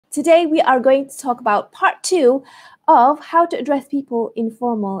Today we are going to talk about part 2 of how to address people in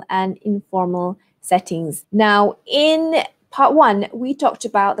formal and informal settings. Now, in part 1, we talked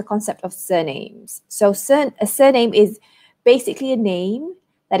about the concept of surnames. So a surname is basically a name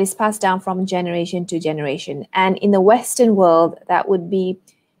that is passed down from generation to generation. And in the Western world, that would be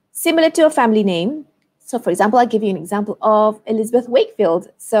similar to a family name. So for example, I'll give you an example of Elizabeth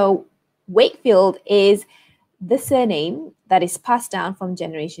Wakefield. So Wakefield is the surname that is passed down from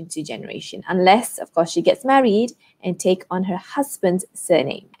generation to generation, unless, of course, she gets married and take on her husband's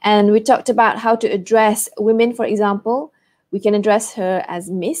surname. And we talked about how to address women, for example. We can address her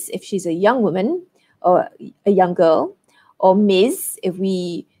as Miss if she's a young woman or a young girl, or Ms. if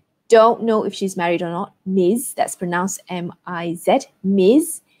we don't know if she's married or not. Ms, that's pronounced M-I-Z,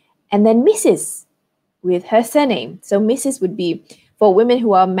 Ms, and then Mrs. with her surname. So Mrs. would be for women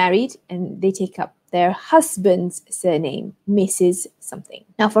who are married and they take up their husband's surname, Mrs. something.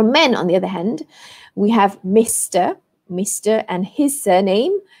 Now for men, on the other hand, we have Mr. And his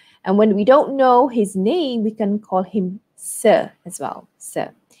surname. And when we don't know his name, we can call him Sir as well,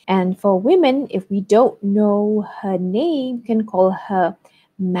 Sir. And for women, if we don't know her name, we can call her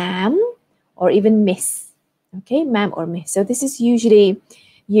ma'am or even miss. Okay, ma'am or miss. So this is usually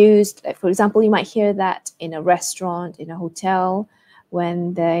used, like for example, you might hear that in a restaurant, in a hotel,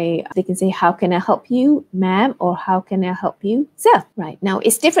 when they can say, how can I help you, ma'am, or how can I help you, sir? Right. Now,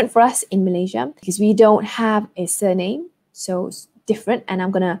 it's different for us in Malaysia because we don't have a surname. So it's different. And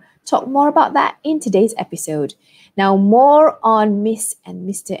I'm going to talk more about that in today's episode. Now, more on Miss and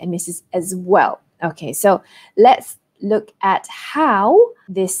Mr. and Mrs. as well. Okay, so let's look at how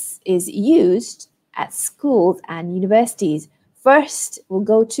this is used at schools and universities. First, we'll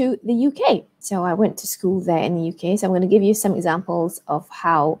go to the UK. So I went to school there in the UK. So I'm going to give you some examples of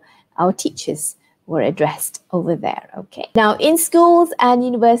how our teachers were addressed over there. Okay. Now, in schools and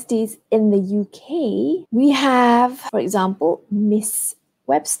universities in the UK, we have, for example, Miss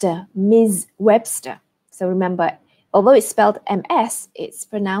Webster, Ms. Webster. So remember, although it's spelled MS, it's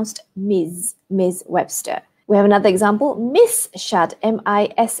pronounced Ms. Webster. We have another example, Miss Shad,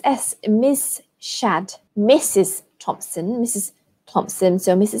 M-I-S-S, Miss Shad, Mrs. Thompson, Mrs. Thompson.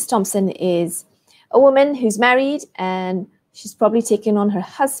 So Mrs. Thompson is a woman who's married and she's probably taken on her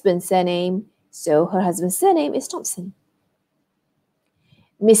husband's surname. So her husband's surname is Thompson.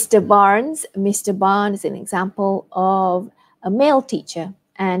 Mr. Barnes is an example of a male teacher.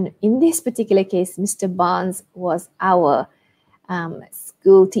 And in this particular case, Mr. Barnes was our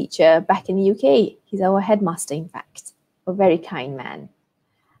school teacher back in the UK. He's our headmaster, in fact, a very kind man.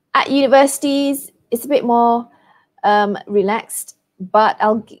 At universities, it's a bit more relaxed, but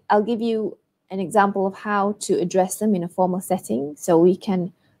I'll give you an example of how to address them in a formal setting. So we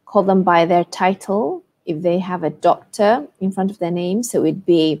can call them by their title if they have a doctor in front of their name. So it'd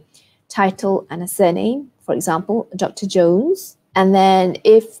be title and a surname, for example, Dr. Jones. And then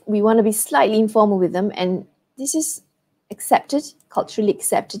if we want to be slightly informal with them, and this is accepted, culturally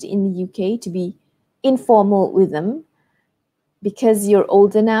accepted in the UK to be informal with them, because you're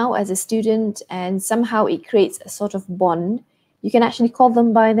older now as a student and somehow it creates a sort of bond, you can actually call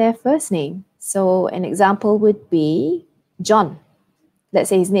them by their first name. So an example would be John. Let's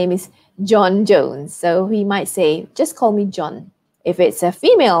say his name is John Jones. So he might say, just call me John. If it's a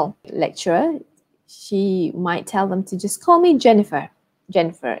female lecturer, she might tell them to just call me Jennifer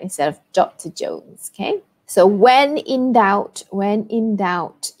instead of Dr. Jones, okay? So when in doubt,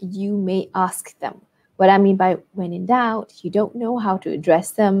 you may ask them. What I mean by when in doubt, you don't know how to address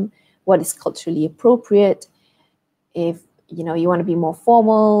them, what is culturally appropriate, if you want to be more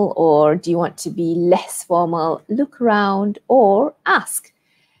formal or do you want to be less formal, look around or ask.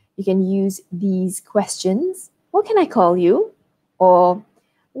 You can use these questions. What can I call you? Or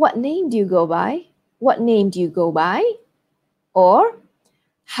what name do you go by? What name do you go by? Or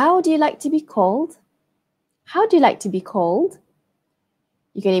how do you like to be called? How do you like to be called?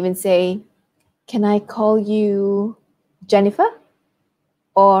 You can even say, can I call you Jennifer?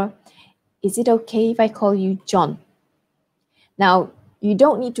 Or is it okay if I call you John? Now, you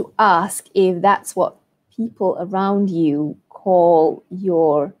don't need to ask if that's what people around you call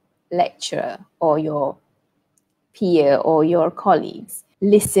your lecturer or your peer or your colleagues.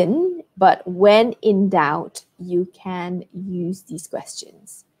 Listen, but when in doubt, you can use these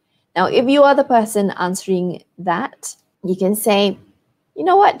questions. Now, if you are the person answering that, you can say, you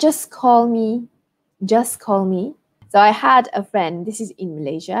know what, just call me. Just call me. So I had a friend, this is in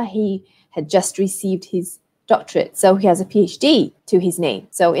Malaysia, he had just received his doctorate. So he has a PhD to his name.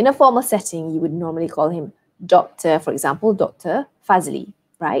 So in a formal setting, you would normally call him Dr., for example, Dr. Fazli,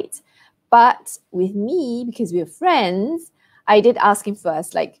 right? But with me, because we're friends, I did ask him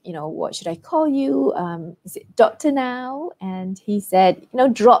first, like, what should I call you? Is it doctor now? And he said,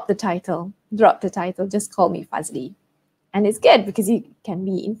 drop the title, just call me Fazli. And it's good because you can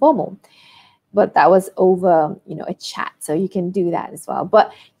be informal. But that was over, a chat. So you can do that as well.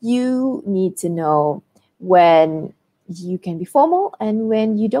 But you need to know when you can be formal and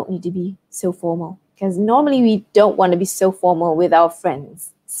when you don't need to be so formal. Because normally we don't want to be so formal with our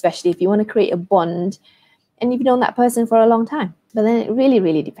friends, especially if you want to create a bond and you've known that person for a long time. But then it really,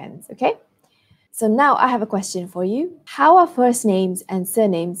 really depends, okay? So now I have a question for you. How are first names and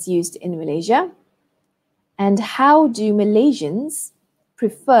surnames used in Malaysia? And how do Malaysians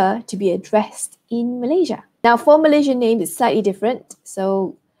prefer to be addressed in Malaysia? Now, for Malaysian names, it's slightly different.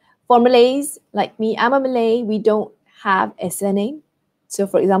 So for Malays, like me, I'm a Malay, we don't have a surname. So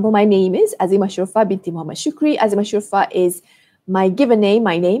for example, my name is Azimah Shurfa binti Muhammad Shukri. Azimah Shurfa is my given name,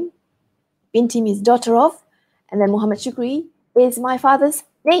 my name. Binti means daughter of. And then Muhammad Shukri is my father's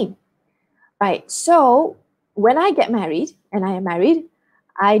name. Right. So when I get married, and I am married,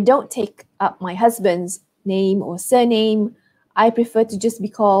 I don't take up my husband's name or surname. I prefer to just be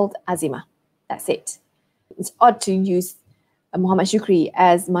called Azimah. That's it. It's odd to use Muhammad Shukri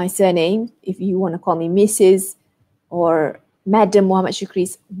as my surname. If you want to call me Mrs. or Madam Muhammad Shukri,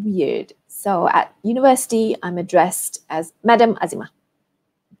 is weird. So at university, I'm addressed as Madam Azimah.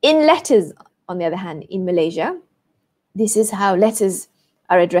 In letters, on the other hand, in Malaysia, this is how letters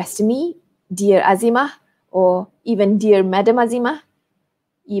are addressed to me. Dear Azimah, or even Dear Madam Azimah,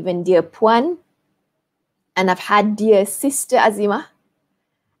 even Dear Puan. And I've had Dear Sister Azimah,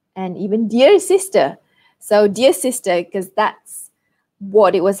 and even Dear Sister. So Dear Sister, because that's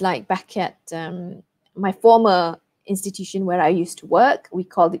what it was like back at my former institution where I used to work. We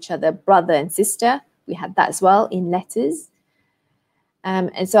called each other brother and sister. We had that as well in letters.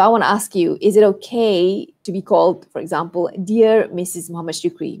 And so I want to ask you, is it okay to be called, for example, Dear Mrs. Muhammad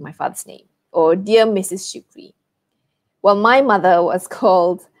Shukri, my father's name, or Dear Mrs. Shukri? Well, my mother was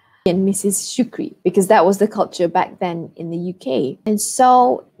called Mrs. Shukri because that was the culture back then in the UK. And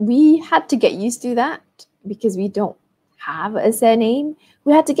so we had to get used to that because we don't have a surname.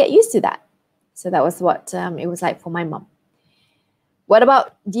 We had to get used to that. So that was what it was like for my mom. What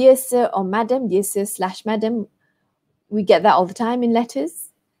about Dear Sir or Madam, Dear Sir / Madam? We get that all the time in letters.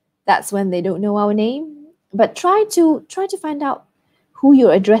 That's when they don't know our name. But try to find out who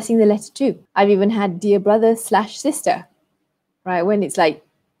you're addressing the letter to. I've even had Dear Brother / Sister, right? When it's like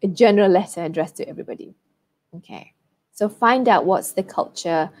a general letter addressed to everybody. Okay. So find out what's the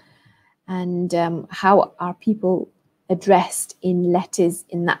culture and how are people addressed in letters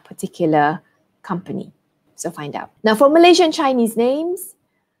in that particular company. So find out. Now for Malaysian Chinese names,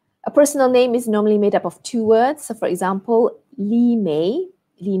 a personal name is normally made up of 2 words. So for example, Li Mei.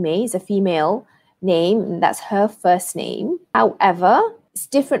 Li Mei is a female name, and that's her first name. However, it's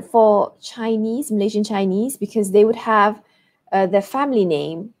different for Chinese, Malaysian Chinese, because they would have their family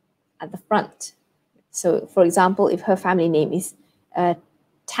name at the front. So for example, if her family name is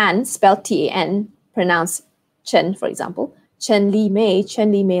Tan, spelled T-A-N, pronounced Chen, for example, Chen Li Mei,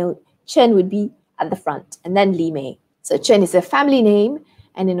 Chen would be at the front, and then Li Mei. So Chen is a family name,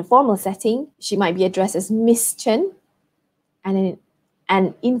 and in a formal setting, she might be addressed as Miss Chen, and in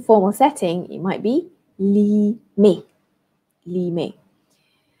an informal setting, it might be Li Mei. Li Mei.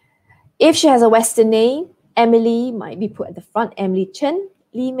 If she has a Western name, Emily might be put at the front, Emily Chen,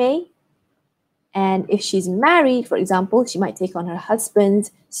 Li Mei. And if she's married, for example, she might take on her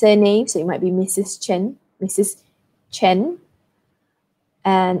husband's surname, so it might be Mrs. Chen, Mrs. Chen,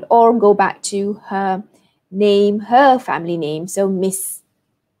 and or go back to her name, her family name, so Miss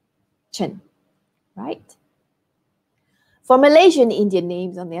Chen, right? For Malaysian Indian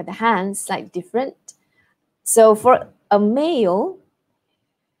names, on the other hand, slightly different. So for a male,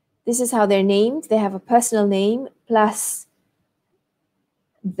 this is how they're named. They have a personal name plus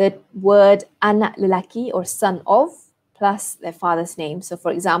the word anak lelaki or son of plus their father's name. So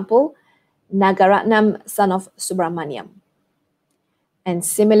for example, Nagaratnam, son of Subramaniam. And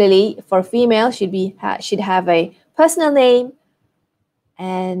similarly, for female, should have a personal name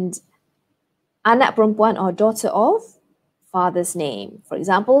and anak perempuan or daughter of father's name. For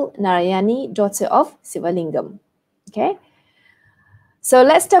example, Narayani, daughter of Sivalingam. Okay. So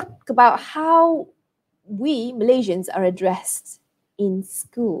let's talk about how we Malaysians are addressed in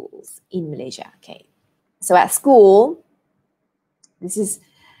schools in Malaysia. Okay. So at school, this is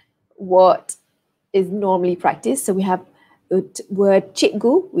what is normally practiced. So we have the word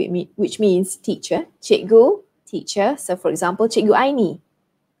cikgu, which means teacher. Cikgu, teacher. So for example, Cikgu Aini,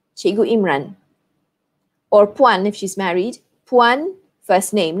 Cikgu Imran. Or Puan if she's married. Puan,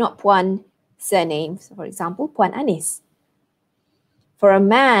 first name, not Puan, surname. So for example, Puan Anis. For a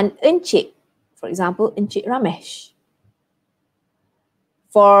man, Encik, for example, Encik Ramesh.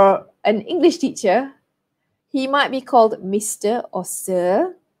 For an English teacher, he might be called Mr. or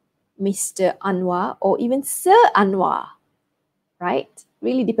Sir, Mr. Anwar, or even Sir Anwar, right?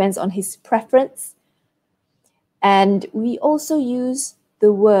 Really depends on his preference. And we also use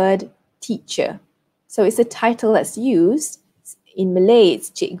the word teacher. So it's a title that's used. In Malay, it's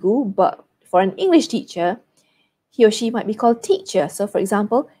cikgu, but for an English teacher, he or she might be called teacher. So for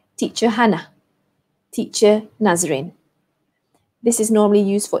example, Teacher Hannah, Teacher Nazrin. This is normally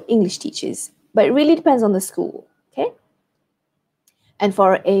used for English teachers, but it really depends on the school, okay? And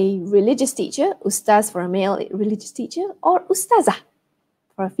for a religious teacher, Ustaz for a male religious teacher, or Ustazah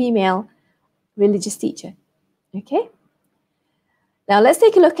for a female religious teacher, okay? Now let's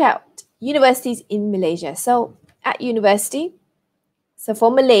take a look at universities in Malaysia. So at university, so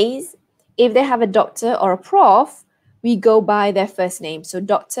for Malays, if they have a doctor or a prof, we go by their first name. So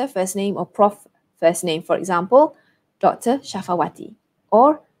doctor, first name, or prof, first name. For example, Dr. Shafawati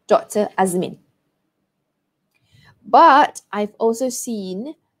or Dr. Azmin. But I've also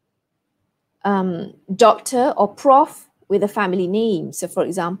seen doctor or prof with a family name. So for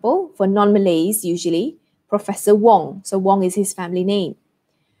example, for non-Malays, usually Professor Wong. So Wong is his family name.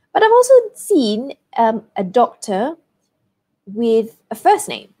 But I've also seen a doctor with a first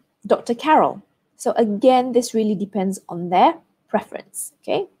name, Dr. Carol. So again, this really depends on their preference,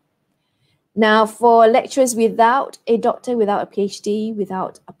 okay? Now, for lecturers without a doctor, without a PhD,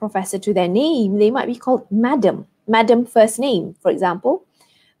 without a professor to their name, they might be called Madam. Madam first name, for example.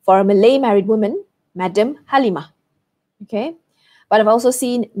 For a Malay married woman, Madam Halimah, okay? But I've also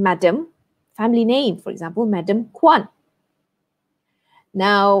seen Madam, family name, for example, Madam Kwan.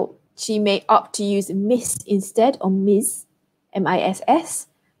 Now, she may opt to use Miss instead, or Ms, M-I-S-S.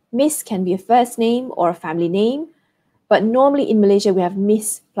 Miss can be a first name or a family name, but normally in Malaysia, we have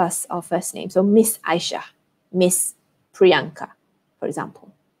Miss plus our first name. So Miss Aisha, Miss Priyanka, for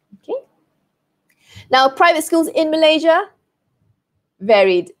example. Okay. Now, private schools in Malaysia,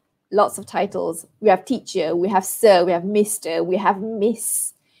 varied, lots of titles. We have teacher, we have sir, we have Mr., we have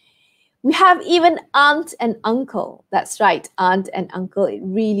Miss. We have even aunt and uncle. That's right, aunt and uncle. It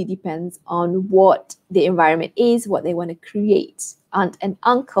really depends on what the environment is, what they want to create. Aunt and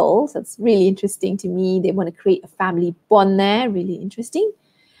uncle, so that's really interesting to me. They want to create a family bond there, really interesting.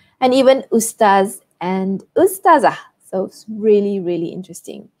 And even ustaz and ustazah. So it's really, really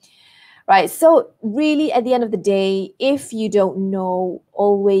interesting. Right, so really at the end of the day, if you don't know,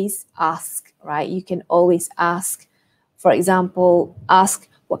 always ask, right? You can always ask. For example, ask,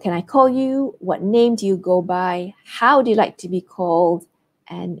 what can I call you? What name do you go by? How do you like to be called?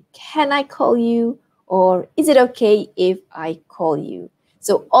 And can I call you? Or is it okay if I call you?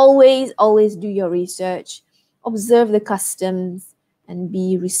 So always, always do your research, observe the customs, and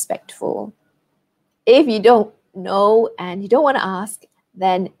be respectful. If you don't know and you don't want to ask,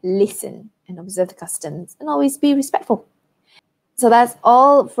 then listen and observe the customs and always be respectful. So that's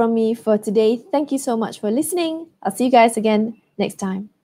all from me for today. Thank you so much for listening. I'll see you guys again next time.